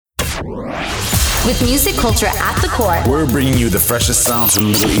With music culture at the core, we're bringing you the freshest sounds from the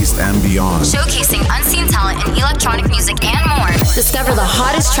Middle East and beyond. Showcasing unseen talent in electronic music and more. Discover the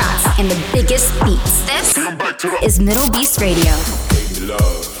hottest tracks and the biggest beats. This is Mdlbeast Radio. You gave me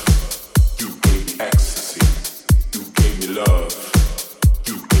love. You gave me ecstasy. You gave me love.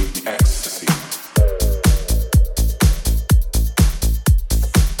 You gave me ecstasy.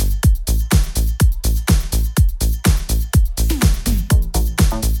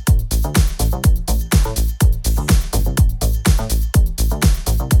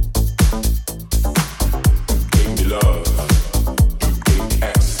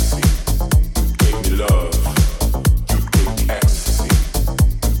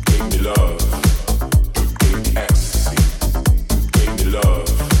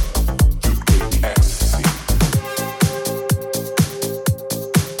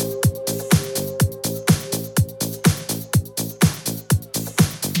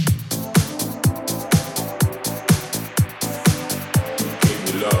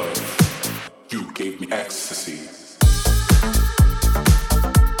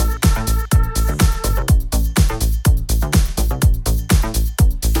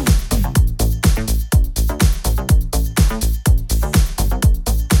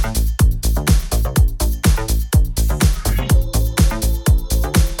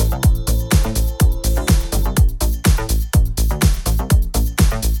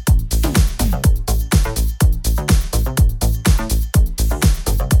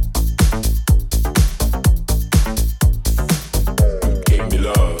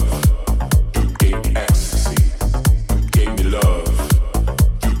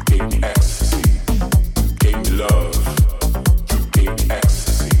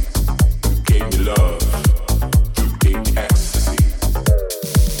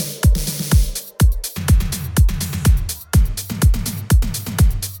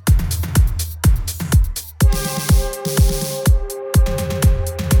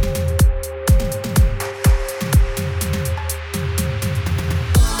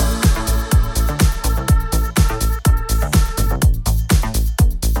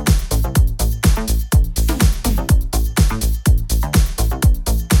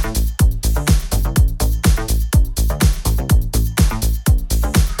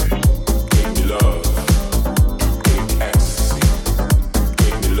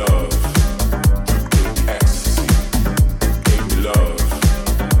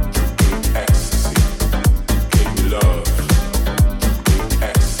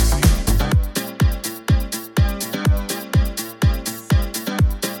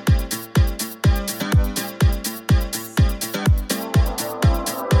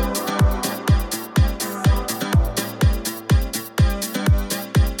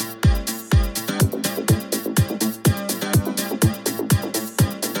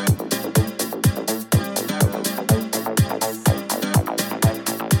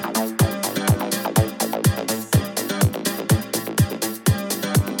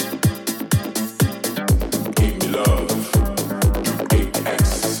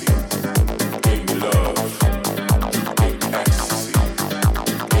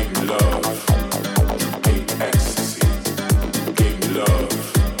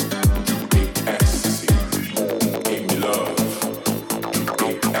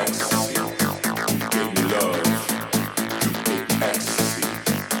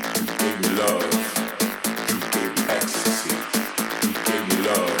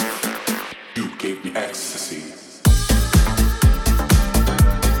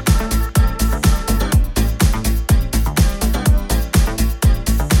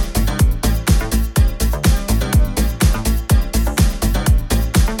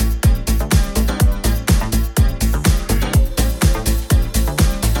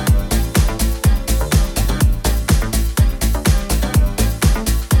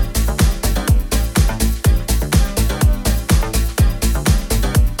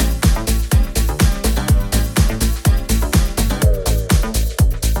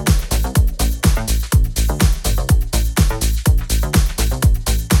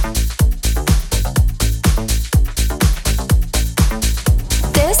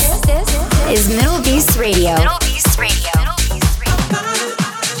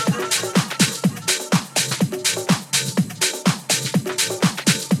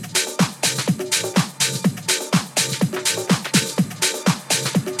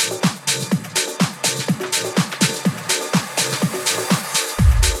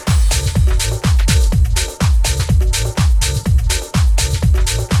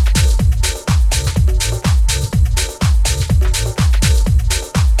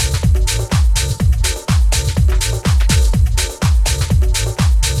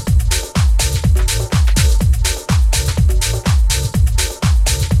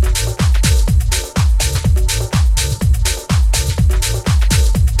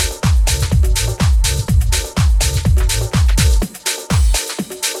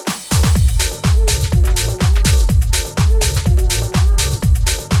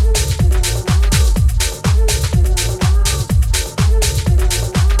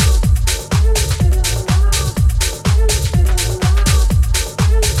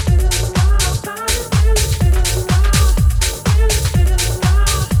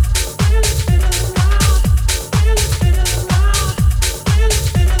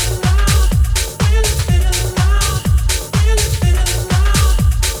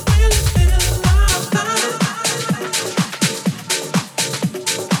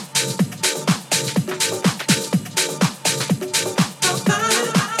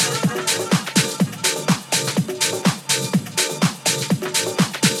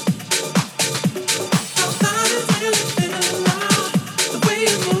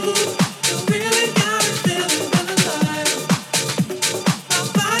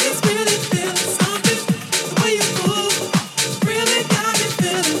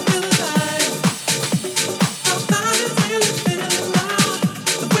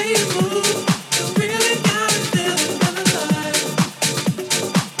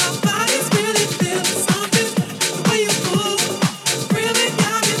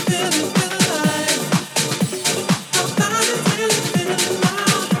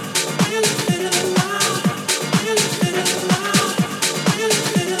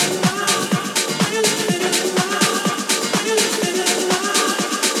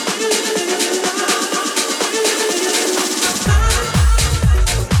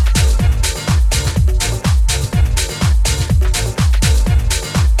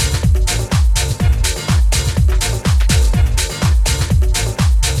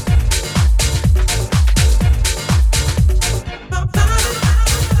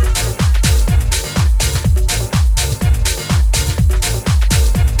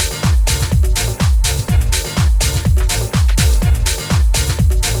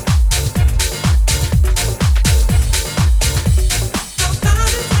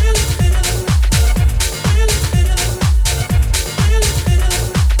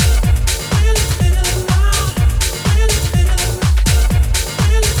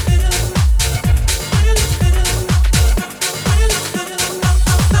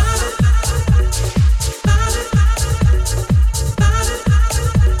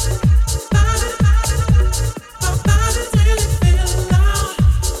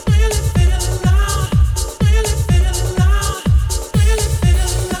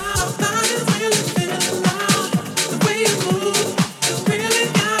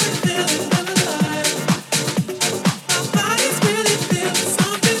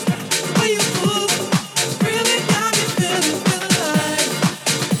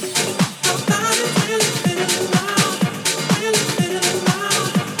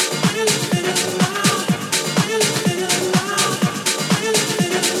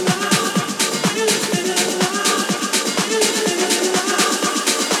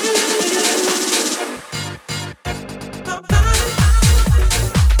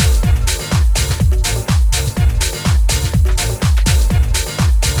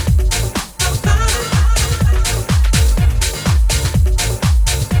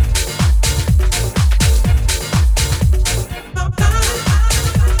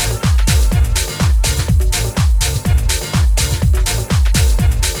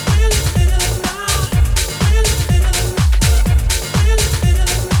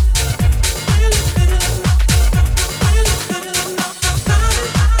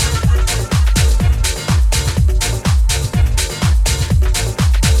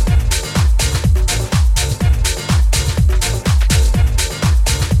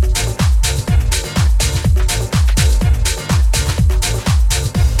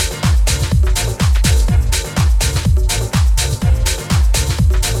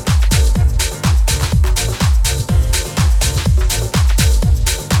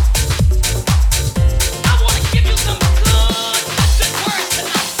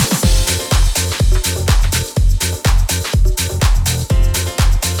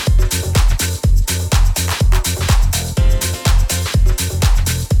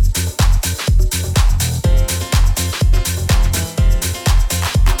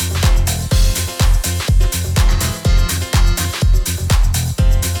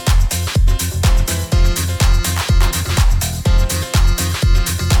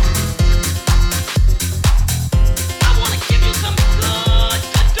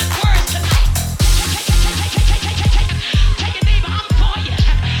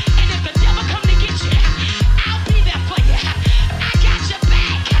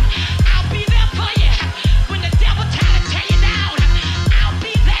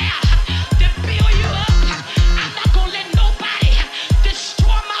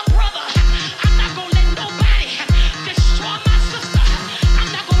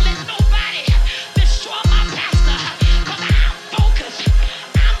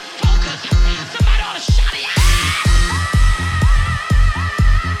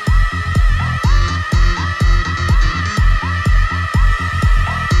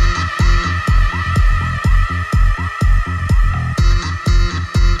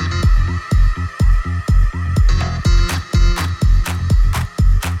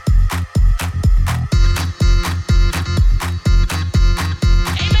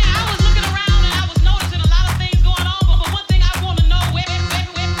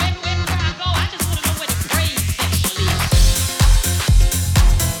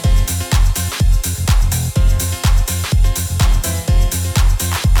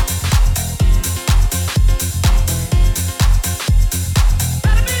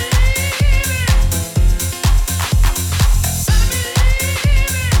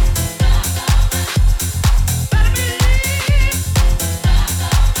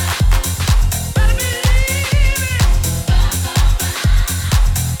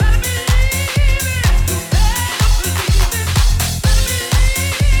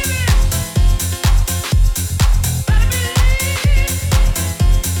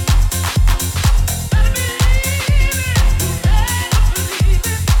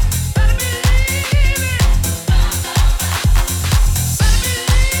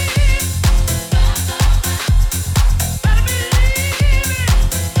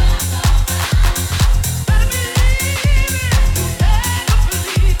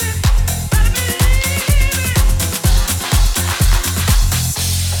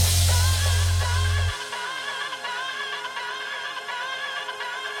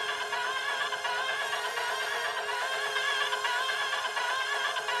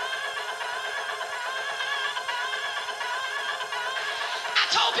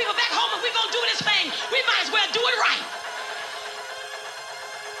 told people back home, if we're going to do this thing, we might as well do it right.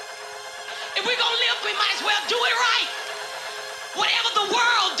 If we're going to live, we might as well do it right. Whatever the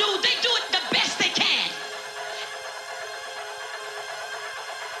world do, they do it the best they can.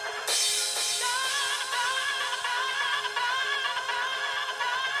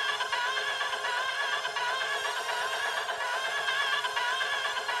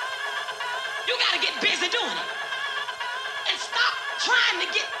 You got to get busy doing it. And stop trying to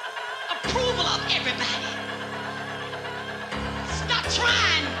get approval of everybody. Stop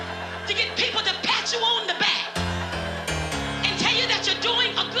trying to get people to pat you on the back and tell you that you're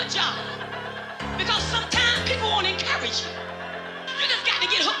doing a good job. Because sometimes people won't encourage you. You just got to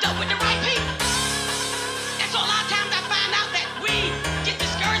get hooked up with the right people. And so a lot of times I find out that we get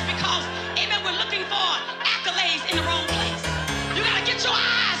discouraged because, amen, we're looking for accolades in the wrong place. You got to get your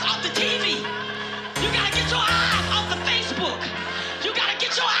eyes off the TV. You got to get your eyes off the Facebook. You got to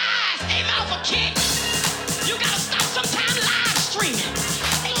get your eyes, amen, off of kicks. You got to stop sometimes live streaming.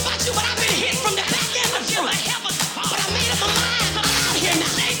 Ain't about you, but I've been hit from the back end of you. But I made up my mind. I'm out here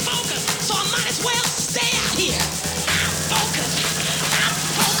now. Stay focused. So I might as well stay out here. I'm focused. I'm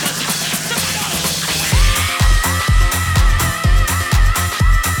focused.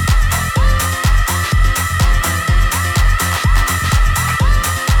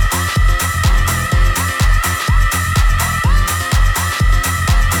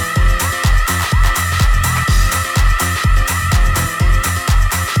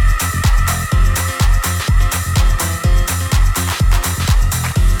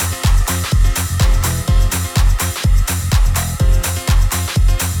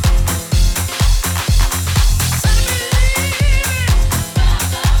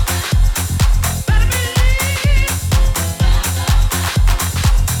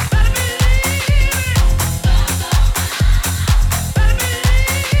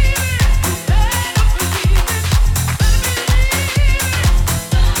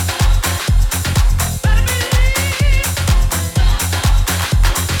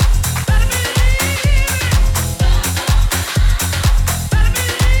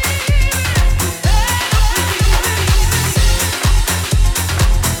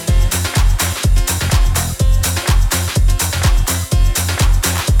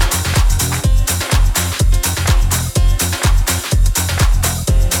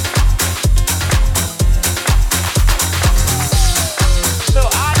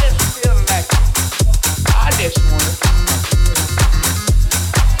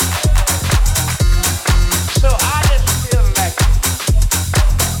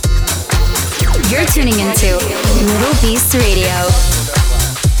 You're tuning into Mdlbeast Radio.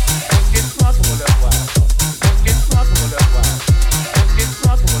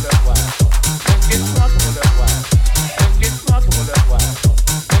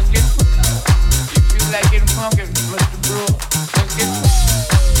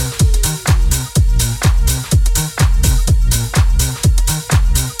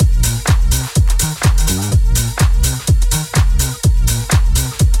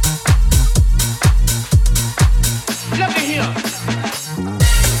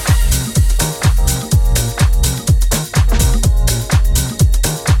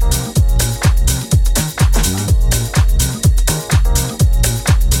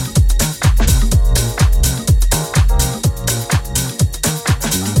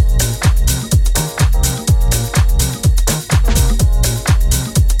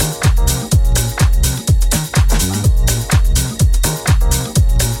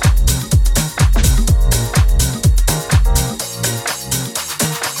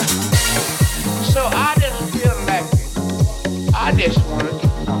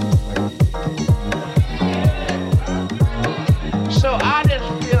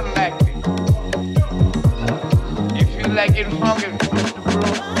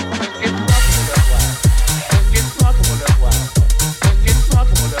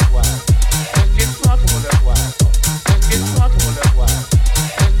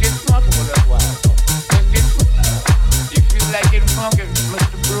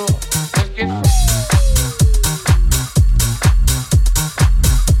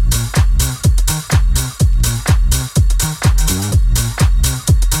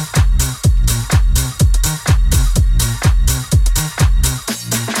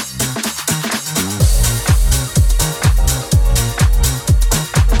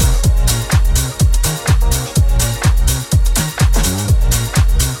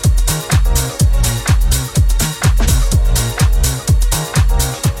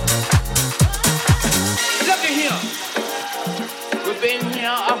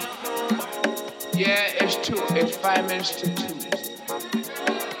 Yeah, it's 5 minutes to 2.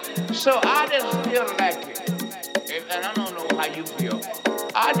 So I just feel like it, and I don't know how you feel.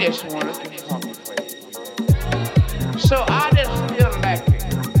 I just want to get funky for you. So I just feel like it.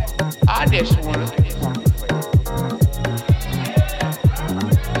 I just want to get funky for you.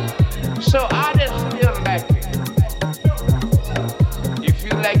 So I just feel like it. You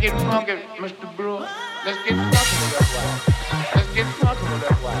feel like getting funky, Mr. Brewer? Let's get funky with that wife. Let's get funky with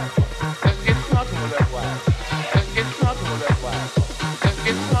that wife. Let's get funky with that wife. Let's get funky with that wife. Let's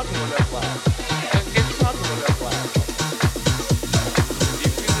get funky with that wife. Let's get funky with that wife. You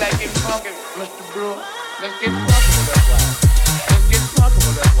feel like getting funky, Mr. Brewer? Let's get funky with that wife. Let's get funky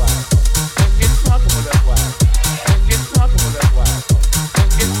with that wife. Let's get funky with that wife. Let's get funky with that wife.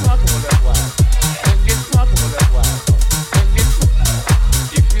 Let's get funky with that wife. Let's get funky with that wife. Let's get.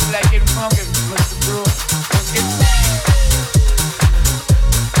 You feel like getting funky, Mr. Brewer?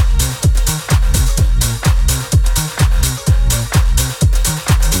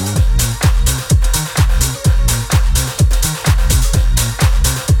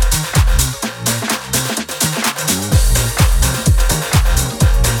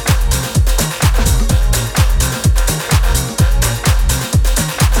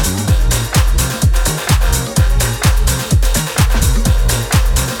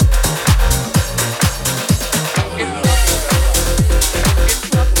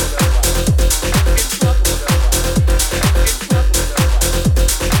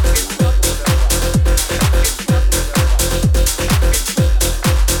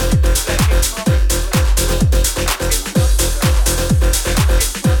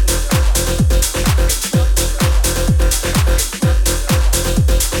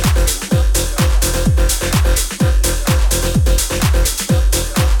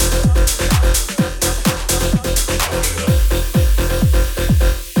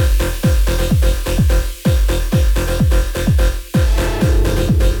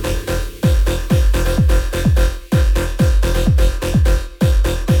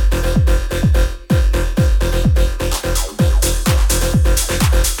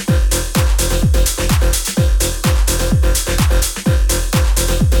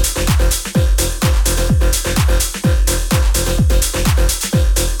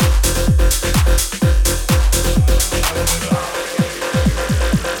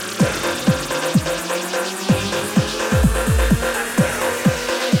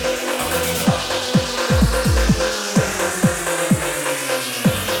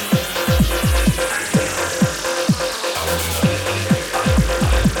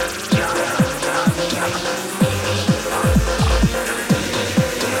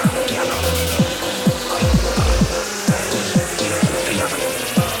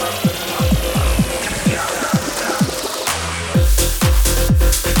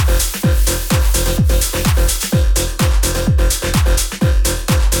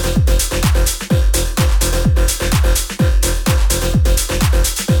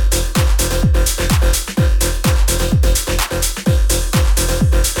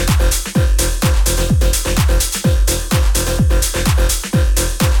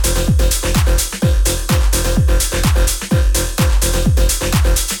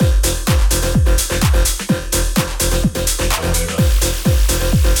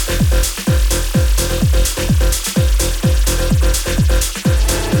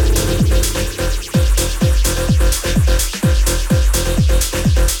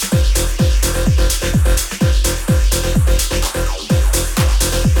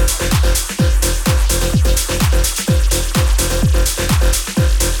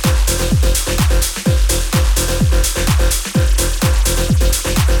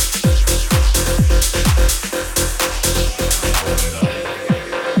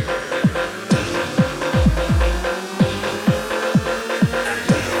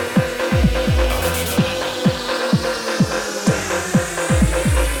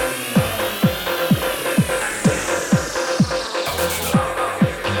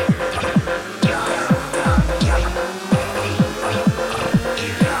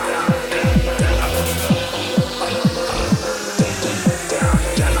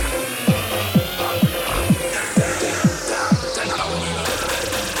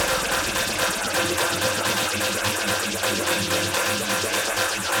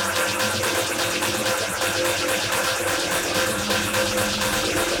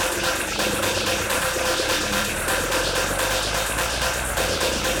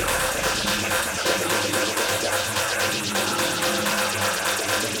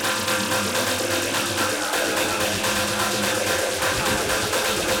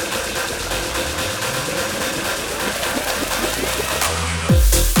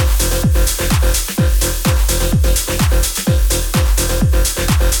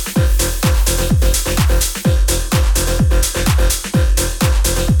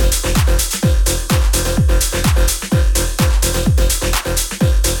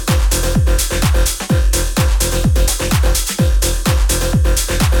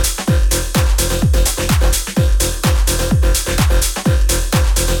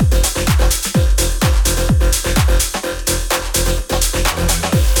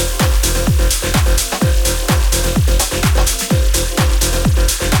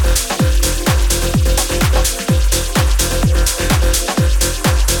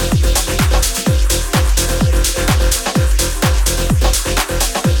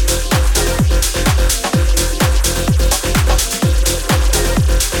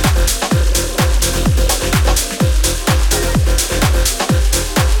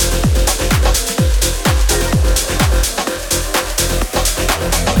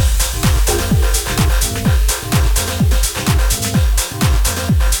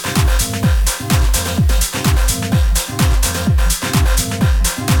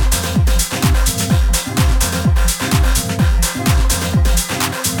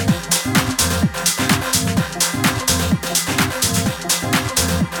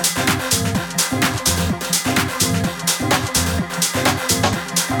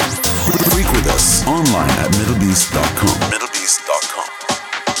 Mdlbeast.com. Mdlbeast.com.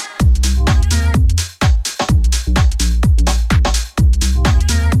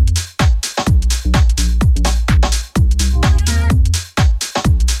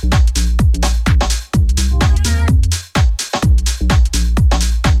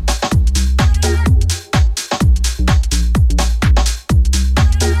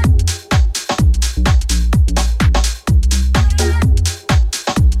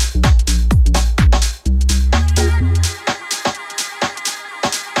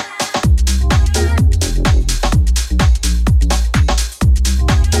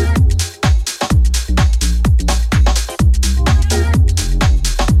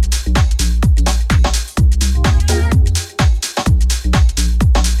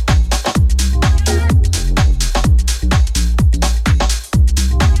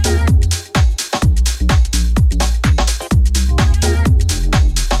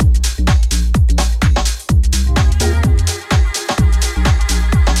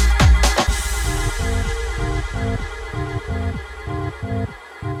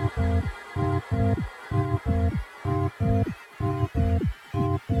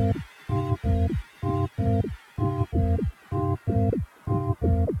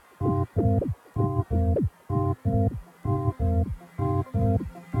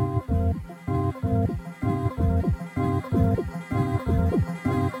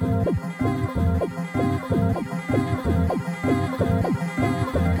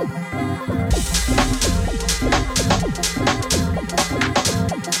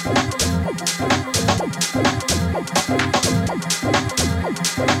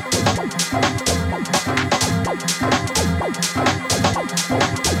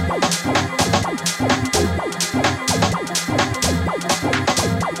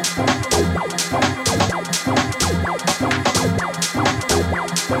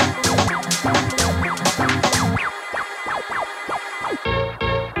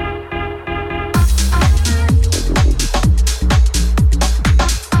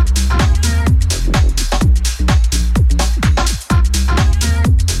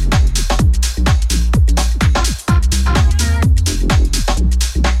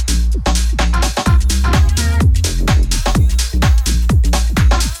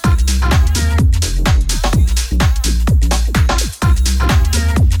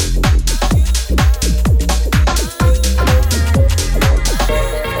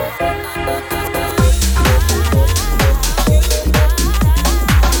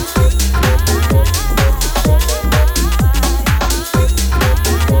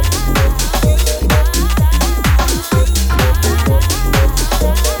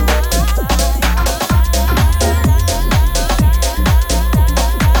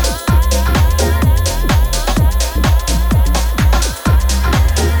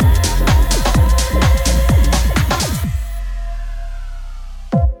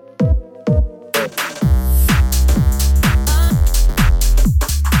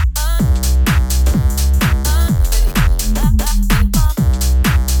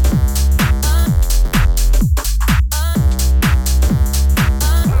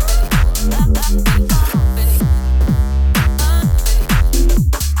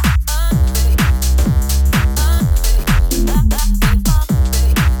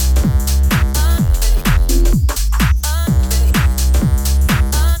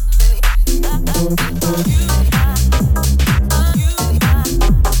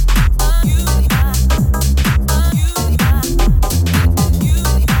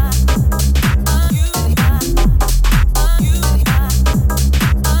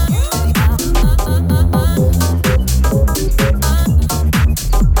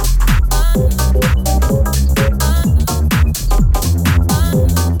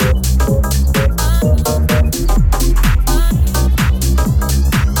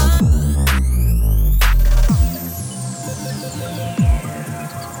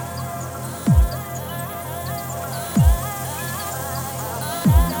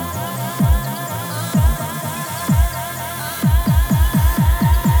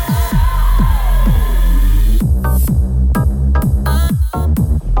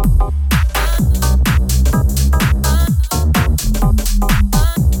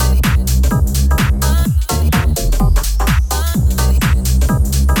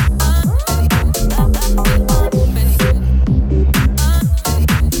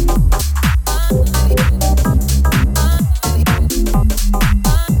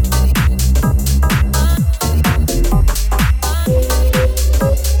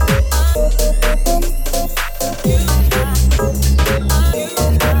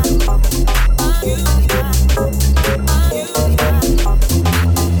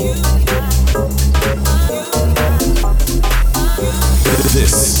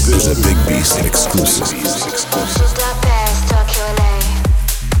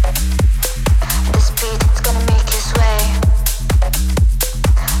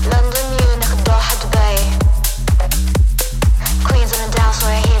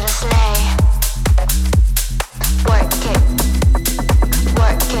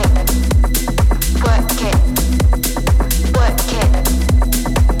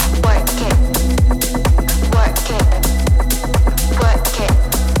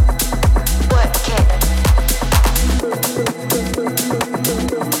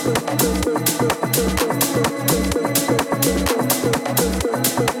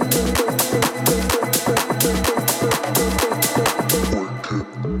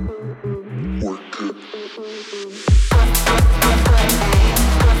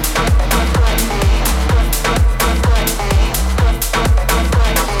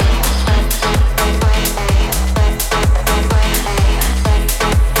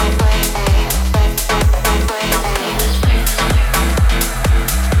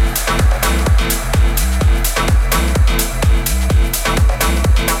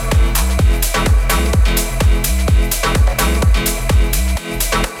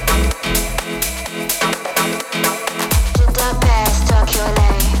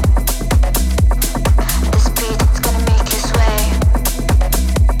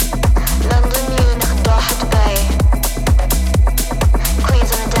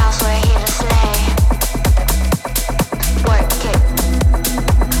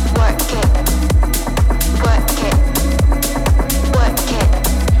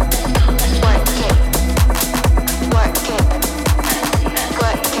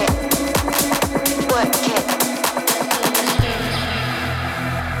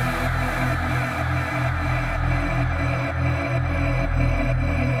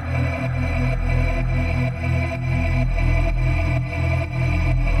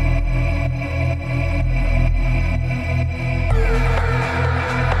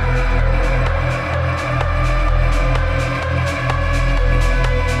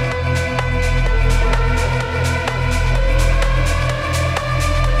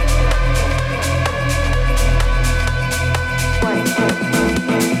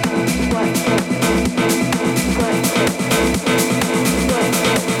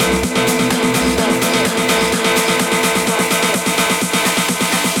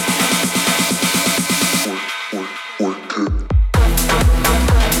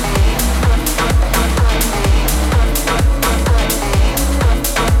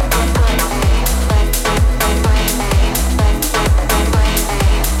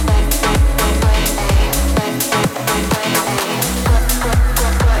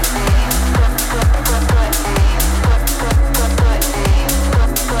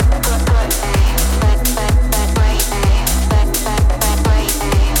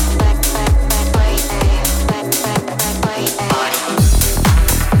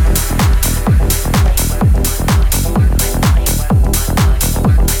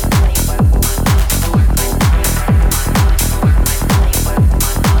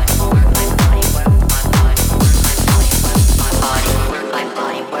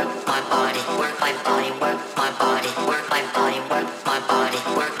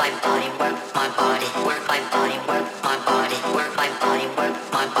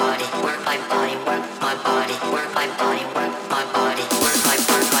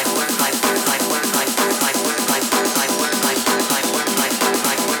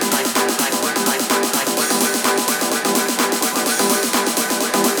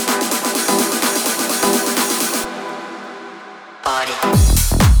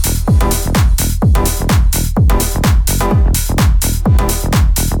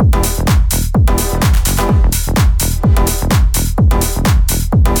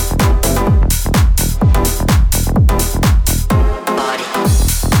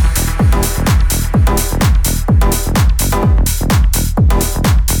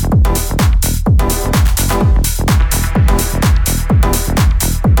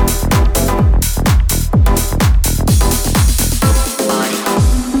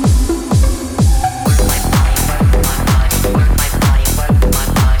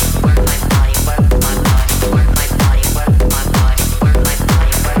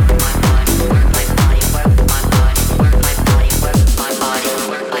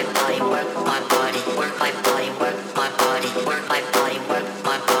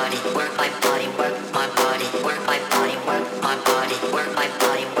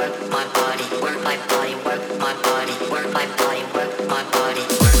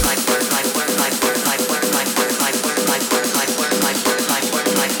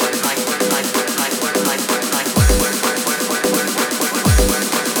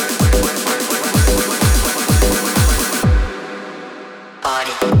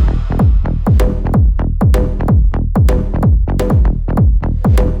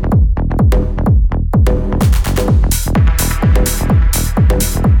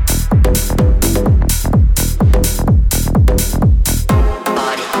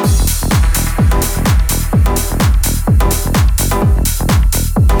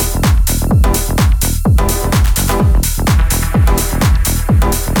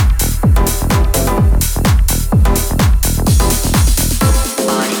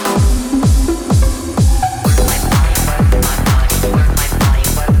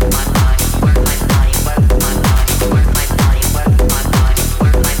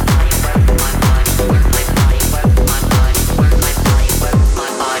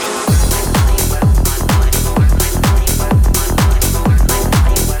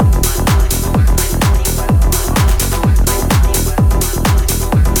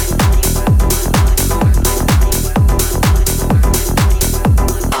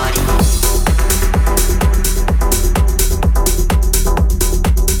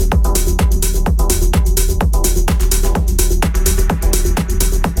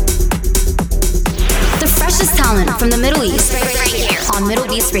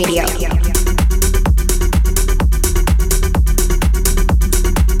 Radio.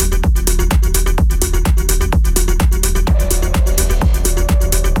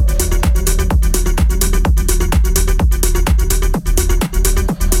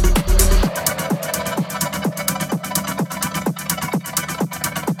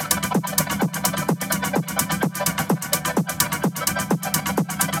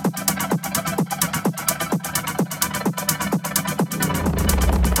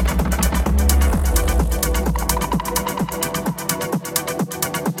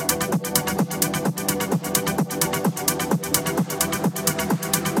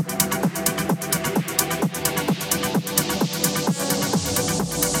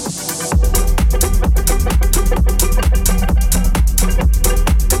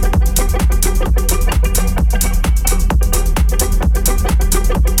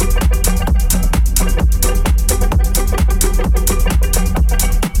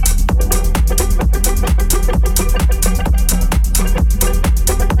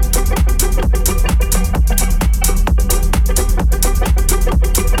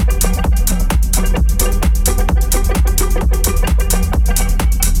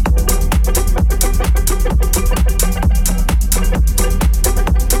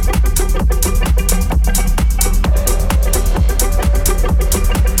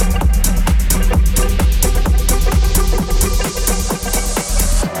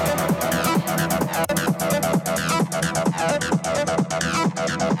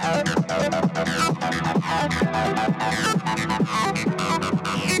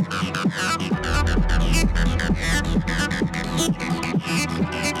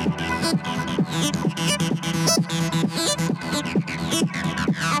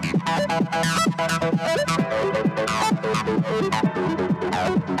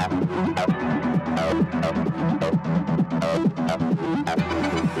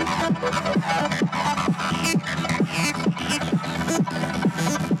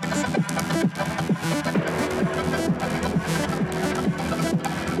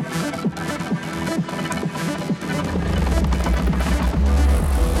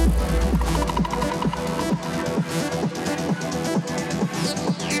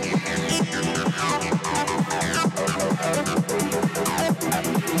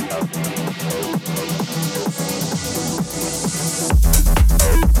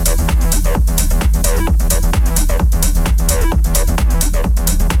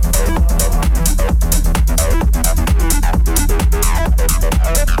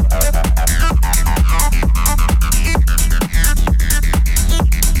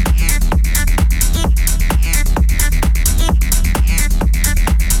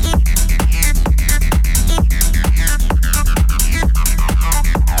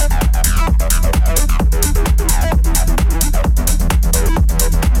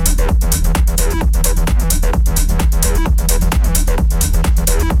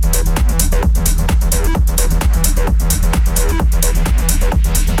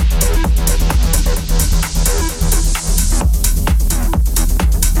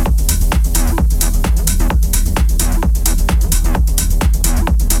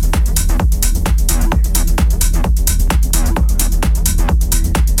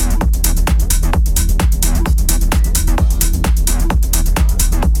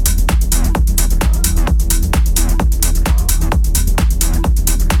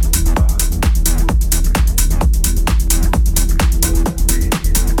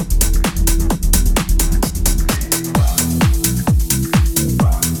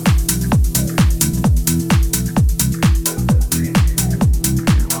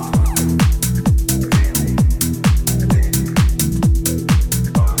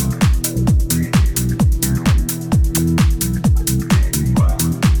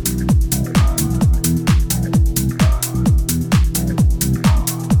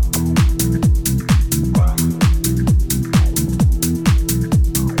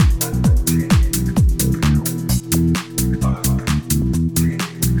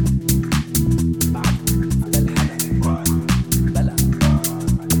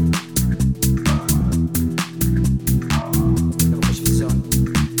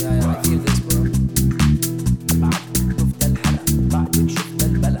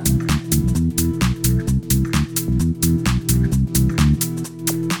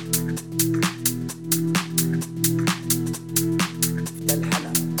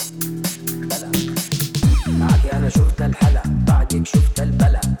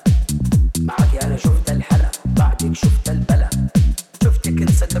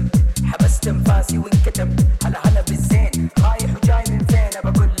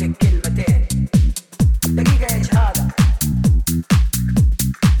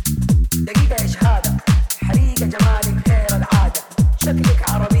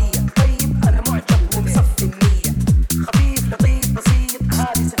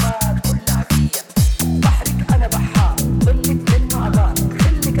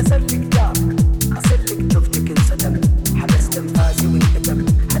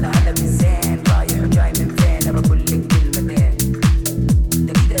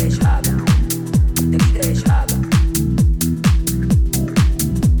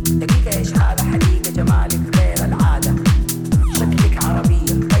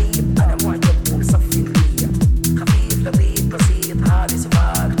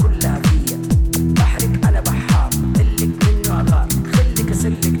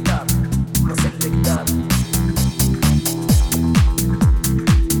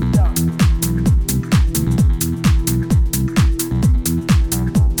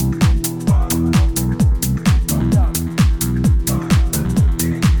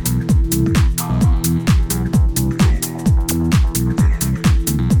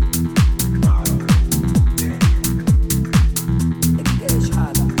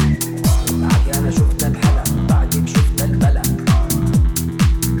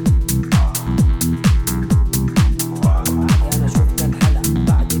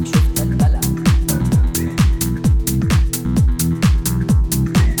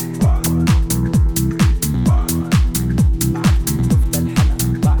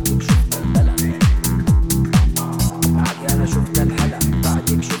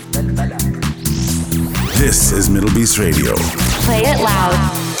 This is Mdlbeast Radio. Play it loud.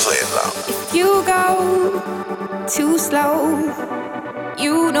 Play it loud. If you go too slow,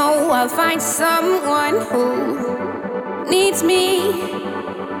 you know I'll find someone who needs me,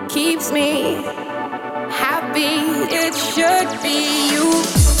 keeps me happy. It should be you,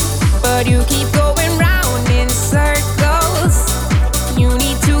 but you keep going round in circles. You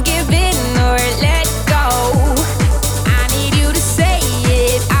need to give in or let go. I need you to say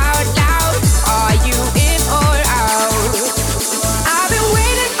it out loud. Are you in or out? I've been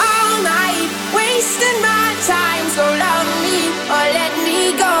waiting all night, wasting my time. So love me or let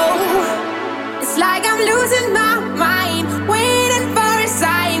me go. It's like I'm losing my mind, waiting for a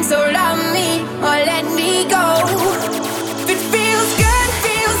sign. So love me or let me go. If it feels good,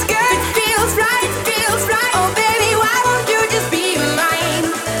 feels good. If it feels right, feels right. Oh baby, why won't you just be mine?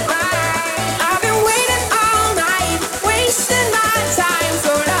 I've been waiting all night, wasting my time.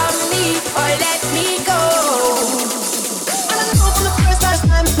 So love me or let me go. And I know from the first last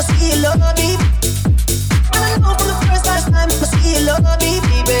time you must feel love me. And I know from the first last time you must feel love me,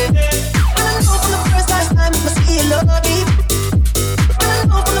 baby. And I know from the first last time you must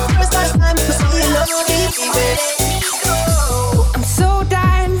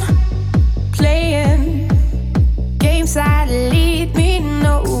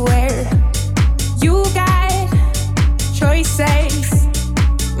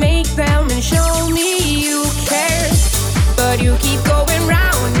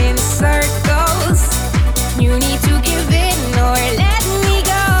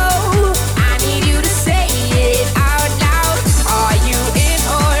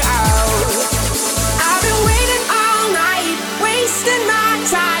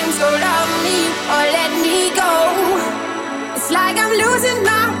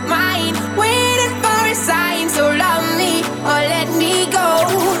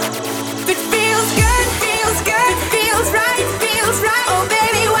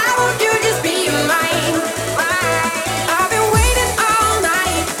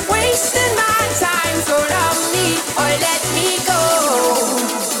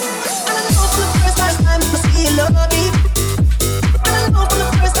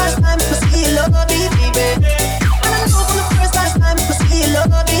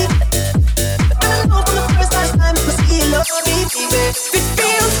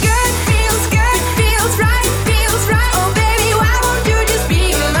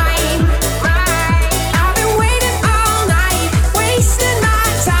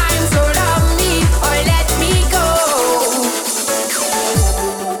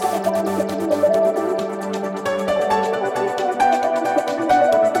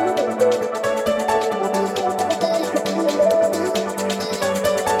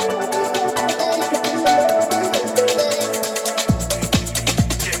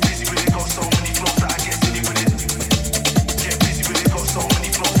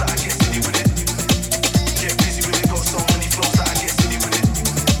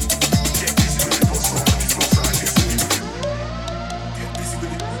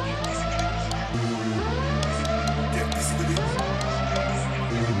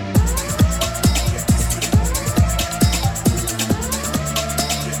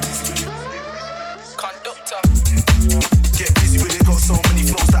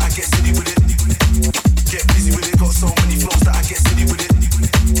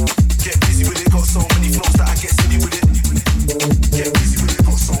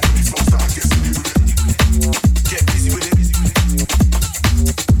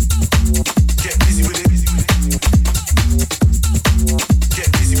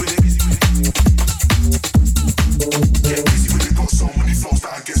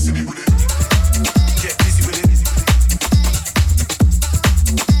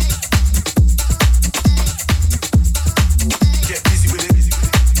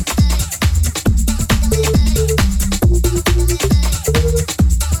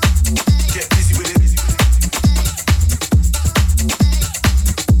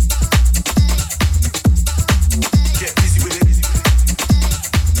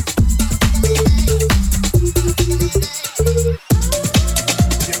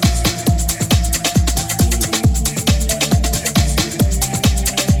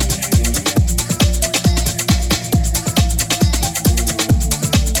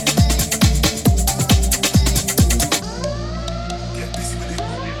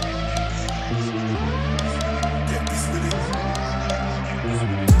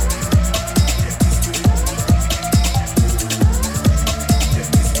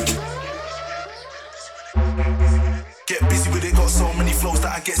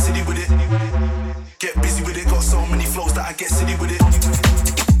get silly with it. Get busy with it, got so many flows that I get silly with it.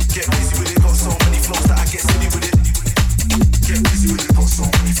 Get busy with it, got so many flows that I get silly with it. Get busy with it, got so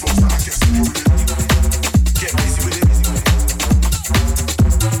many flows that I get silly with it. Get busy with it.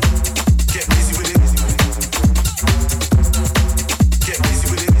 Get busy with it. Get busy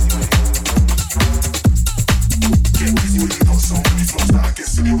with it. Get busy with it, got so many flows that I get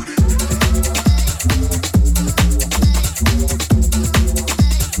silly with it.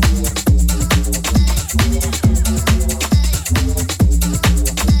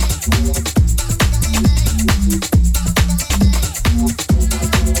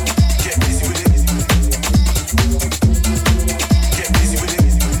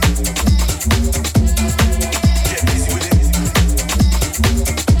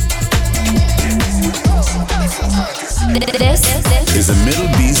 This is a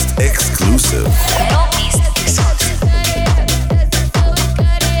Mdlbeast exclusive. Mdlbeast exclusive.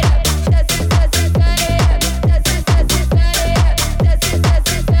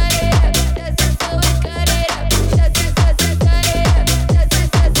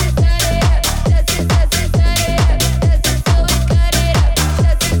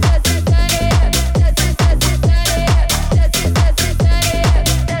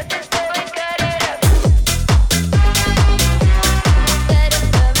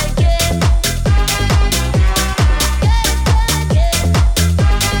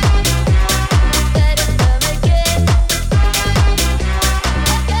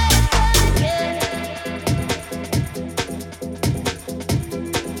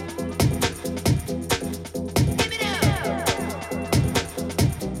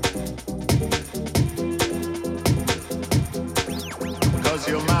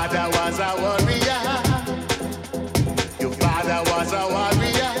 Your mother was a warrior. Your father was a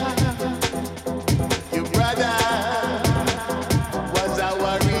warrior. Your brother was a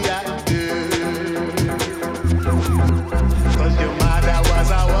warrior too.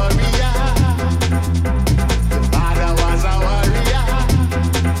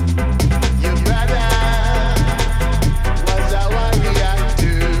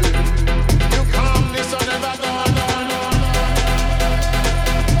 You come, this son never gone.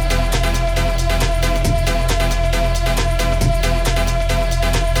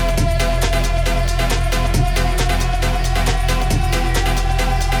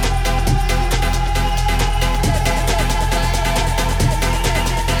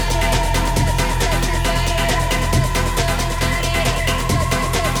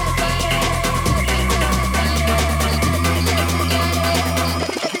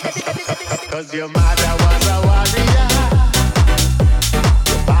 'Cause your mother was a warrior.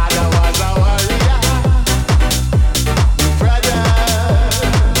 Your father was a warrior.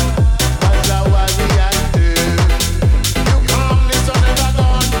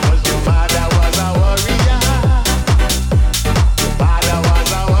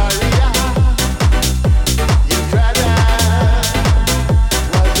 Your brother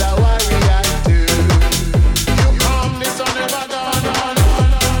was a warrior too. You come, this son never gone.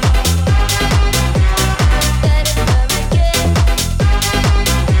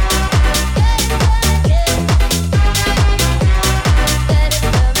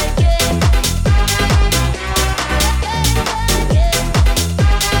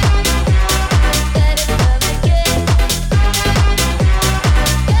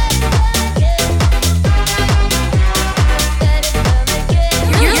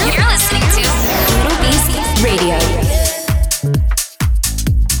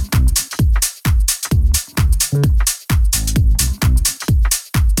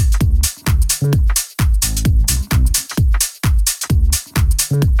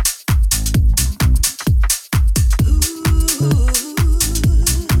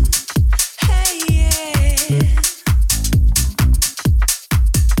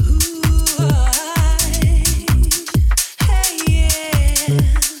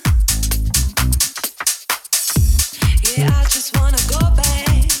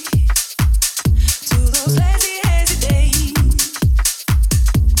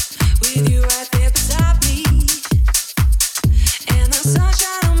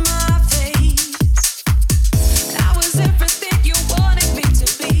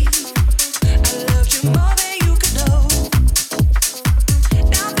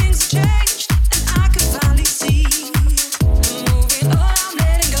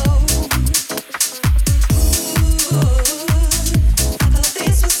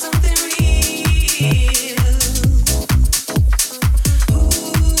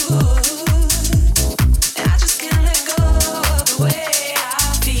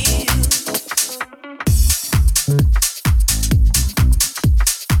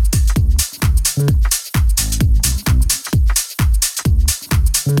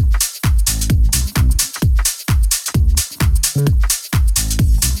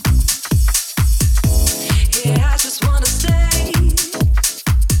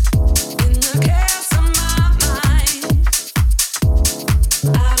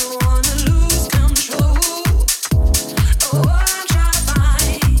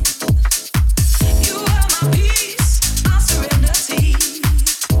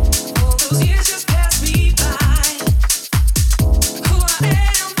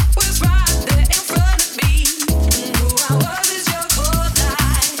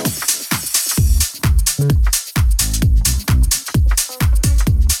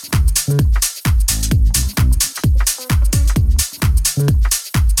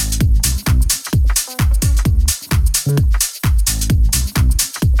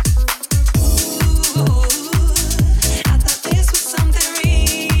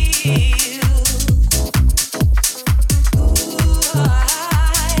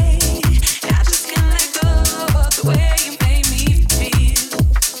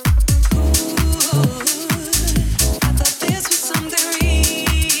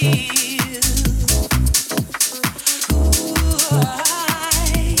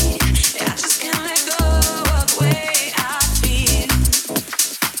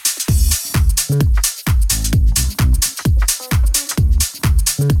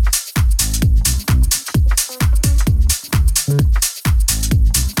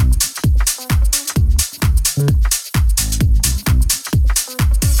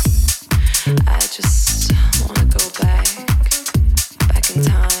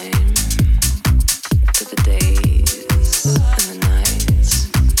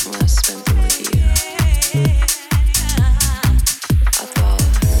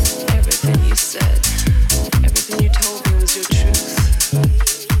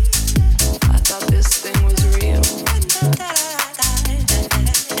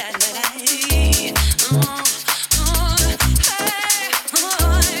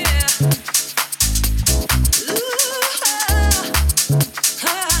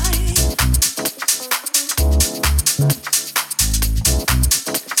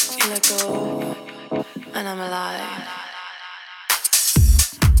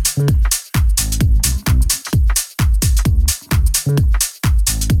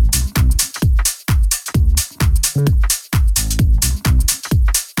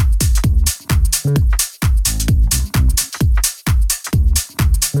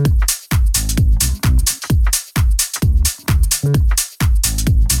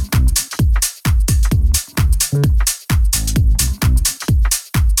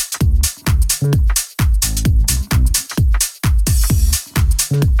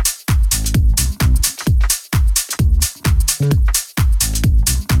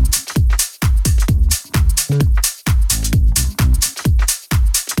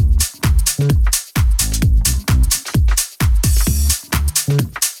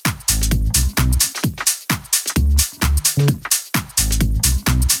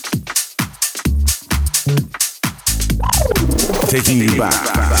 Taking you back.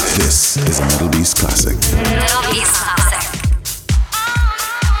 This is a Mdlbeast classic. Mdlbeast.